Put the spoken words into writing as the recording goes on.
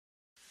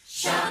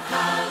Shout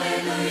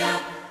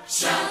hallelujah,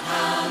 shout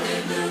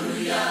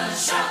hallelujah,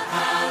 shout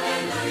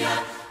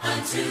hallelujah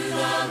unto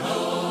the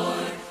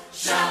Lord.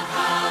 Shout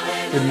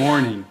hallelujah. Good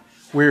morning.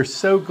 We're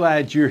so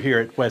glad you're here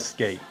at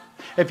Westgate.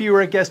 If you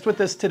are a guest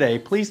with us today,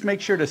 please make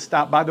sure to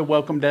stop by the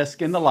welcome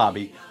desk in the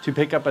lobby to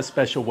pick up a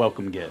special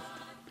welcome gift.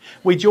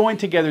 We join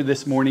together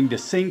this morning to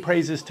sing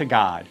praises to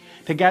God,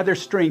 to gather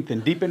strength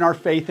and deepen our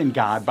faith in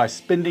God by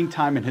spending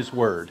time in His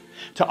Word,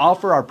 to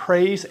offer our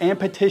praise and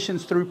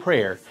petitions through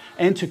prayer,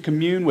 and to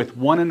commune with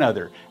one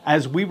another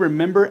as we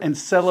remember and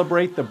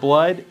celebrate the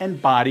blood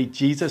and body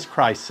Jesus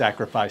Christ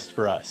sacrificed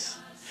for us.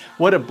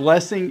 What a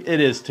blessing it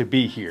is to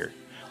be here.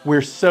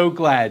 We're so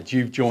glad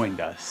you've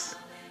joined us.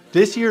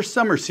 This year's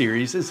summer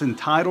series is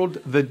entitled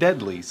The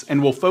Deadlies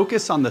and will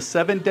focus on the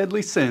 7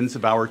 deadly sins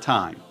of our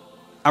time.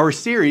 Our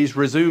series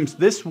resumes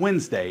this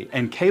Wednesday,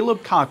 and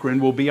Caleb Cochran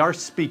will be our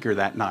speaker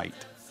that night.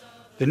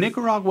 The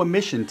Nicaragua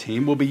mission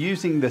team will be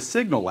using the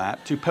Signal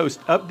app to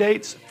post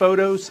updates,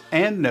 photos,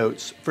 and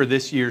notes for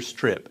this year's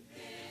trip.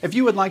 If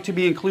you would like to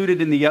be included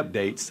in the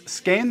updates,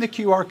 scan the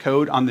QR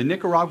code on the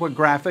Nicaragua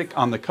graphic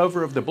on the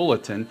cover of the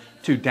bulletin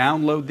to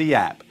download the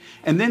app,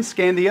 and then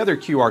scan the other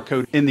QR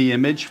code in the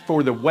image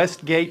for the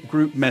Westgate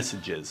group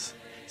messages.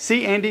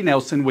 See Andy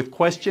Nelson with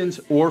questions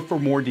or for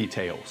more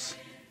details.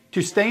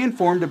 To stay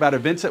informed about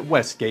events at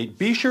Westgate,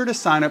 be sure to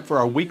sign up for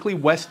our weekly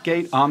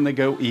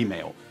Westgate-On-The-Go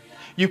email.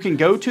 You can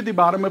go to the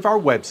bottom of our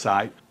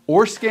website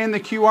or scan the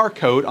QR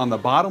code on the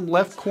bottom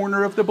left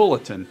corner of the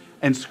bulletin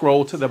and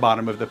scroll to the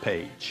bottom of the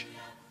page.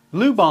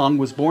 Lu Bang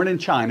was born in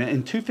China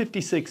in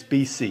 256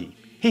 BC.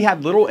 He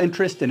had little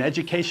interest in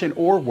education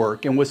or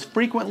work and was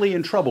frequently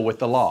in trouble with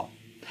the law.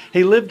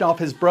 He lived off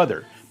his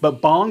brother,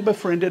 but Bang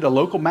befriended a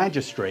local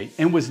magistrate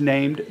and was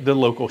named the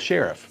local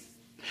sheriff.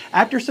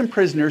 After some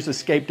prisoners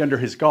escaped under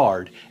his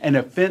guard, an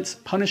offense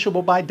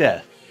punishable by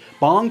death,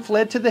 Bang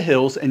fled to the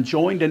hills and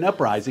joined an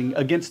uprising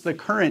against the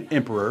current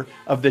emperor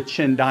of the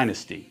Qin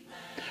dynasty.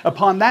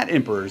 Upon that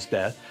emperor's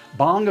death,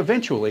 Bang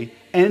eventually,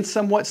 and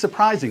somewhat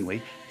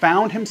surprisingly,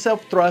 found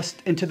himself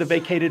thrust into the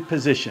vacated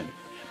position,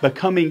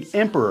 becoming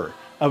emperor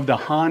of the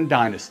Han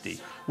dynasty,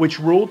 which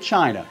ruled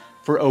China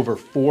for over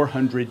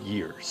 400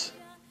 years.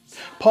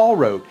 Paul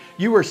wrote,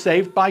 "You are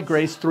saved by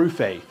grace through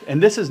faith,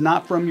 and this is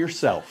not from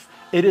yourself.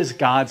 It is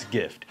God's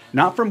gift,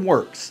 not from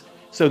works,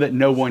 so that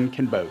no one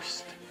can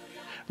boast."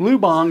 Lu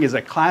Bang is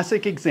a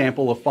classic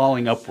example of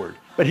falling upward,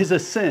 but his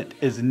ascent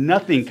is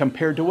nothing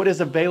compared to what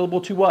is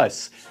available to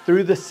us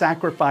through the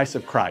sacrifice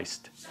of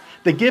Christ.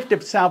 The gift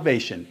of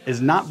salvation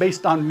is not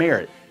based on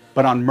merit,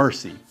 but on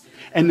mercy.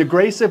 And the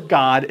grace of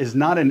God is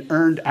not an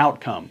earned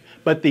outcome,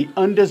 but the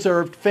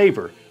undeserved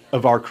favor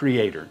of our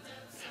Creator.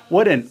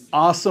 What an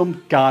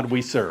awesome God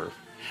we serve,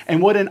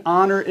 and what an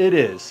honor it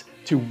is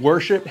to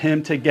worship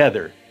Him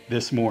together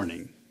this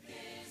morning.